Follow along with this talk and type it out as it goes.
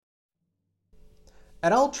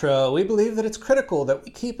At Ultra, we believe that it's critical that we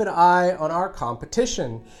keep an eye on our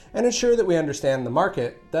competition and ensure that we understand the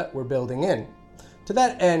market that we're building in. To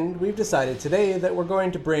that end, we've decided today that we're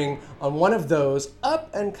going to bring on one of those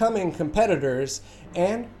up-and-coming competitors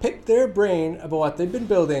and pick their brain about what they've been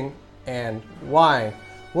building and why.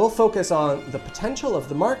 We'll focus on the potential of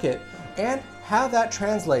the market and how that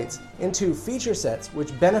translates into feature sets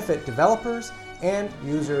which benefit developers and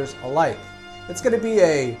users alike. It's going to be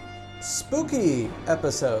a spooky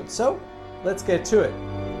episode, so let's get to it.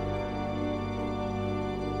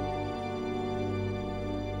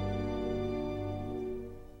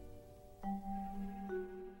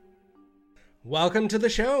 Welcome to the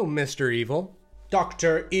show, Mr. Evil.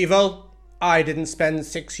 Dr. Evil. I didn't spend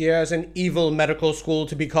 6 years in evil medical school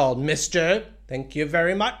to be called Mr. Thank you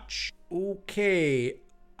very much. Okay,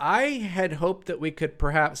 I had hoped that we could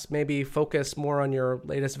perhaps maybe focus more on your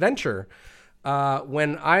latest venture.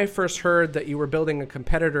 When I first heard that you were building a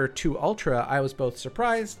competitor to Ultra, I was both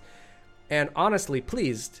surprised and honestly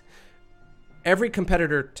pleased. Every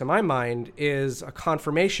competitor, to my mind, is a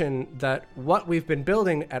confirmation that what we've been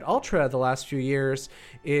building at Ultra the last few years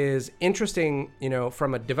is interesting,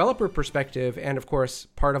 from a developer perspective, and of course,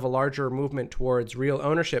 part of a larger movement towards real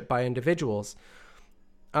ownership by individuals.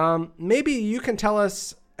 Maybe you can tell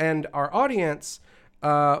us and our audience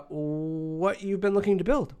what you've been looking to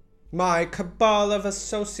build. My cabal of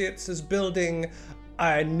associates is building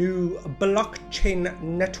a new blockchain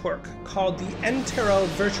network called the Enteral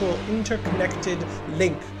Virtual Interconnected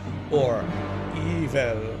Link, or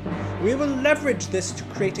EVIL. We will leverage this to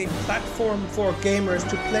create a platform for gamers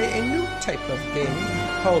to play a new type of game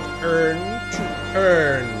called Earn to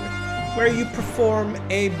Earn, where you perform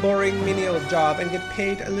a boring menial job and get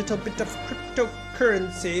paid a little bit of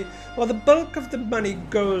cryptocurrency, while the bulk of the money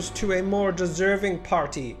goes to a more deserving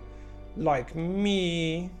party, like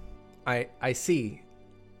me. I see.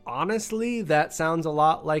 Honestly, that sounds a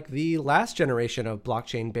lot like the last generation of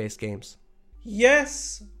blockchain-based games.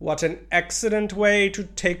 Yes, what an excellent way to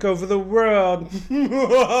take over the world.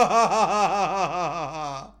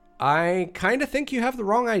 I kind of think you have the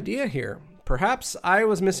wrong idea here. Perhaps I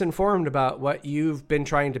was misinformed about what you've been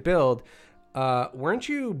trying to build. Weren't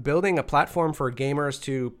you building a platform for gamers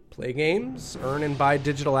to play games, earn and buy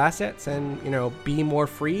digital assets, and, be more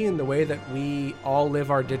free in the way that we all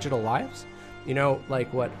live our digital lives?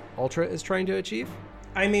 Like what Ultra is trying to achieve?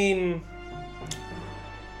 I mean,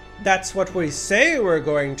 that's what we say we're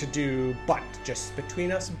going to do, but just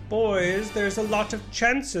between us boys, there's a lot of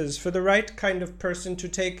chances for the right kind of person to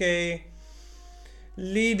take a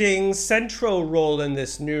leading central role in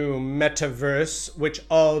this new metaverse, which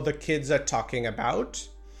all the kids are talking about.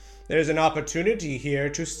 There's an opportunity here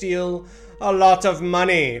to steal a lot of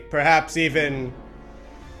money, perhaps even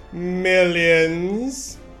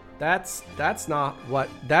millions. That's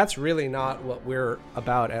really not what we're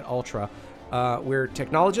about at Ultra. We're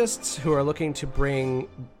technologists who are looking to bring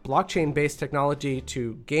blockchain-based technology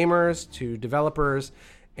to gamers, to developers,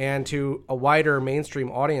 and to a wider mainstream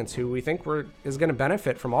audience who we think is going to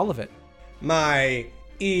benefit from all of it. My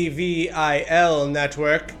EVIL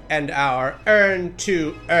network and our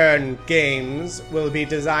Earn-to-Earn games will be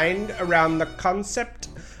designed around the concept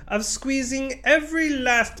of squeezing every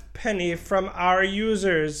last penny from our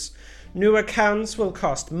users. New accounts will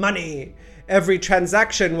cost money. Every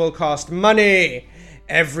transaction will cost money.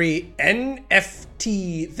 Every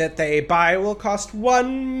NFT that they buy will cost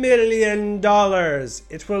 $1 million.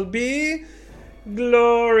 It will be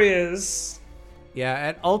glorious. Yeah,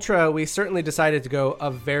 at Ultra, we certainly decided to go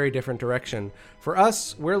a very different direction. For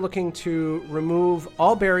us, we're looking to remove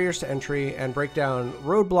all barriers to entry and break down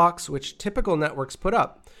roadblocks which typical networks put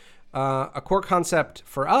up. A core concept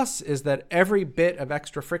for us is that every bit of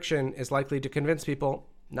extra friction is likely to convince people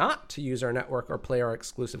not to use our network or play our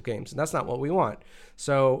exclusive games, and that's not what we want.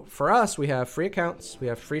 So for us, we have free accounts, we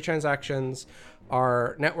have free transactions,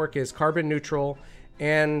 our network is carbon neutral,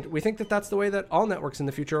 and we think that that's the way that all networks in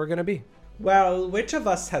the future are going to be. Well, which of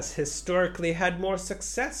us has historically had more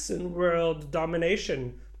success in world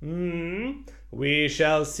domination? We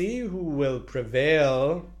shall see who will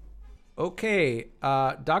prevail. Okay,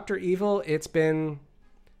 Dr. Evil, it's been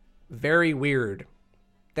very weird.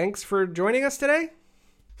 Thanks for joining us today.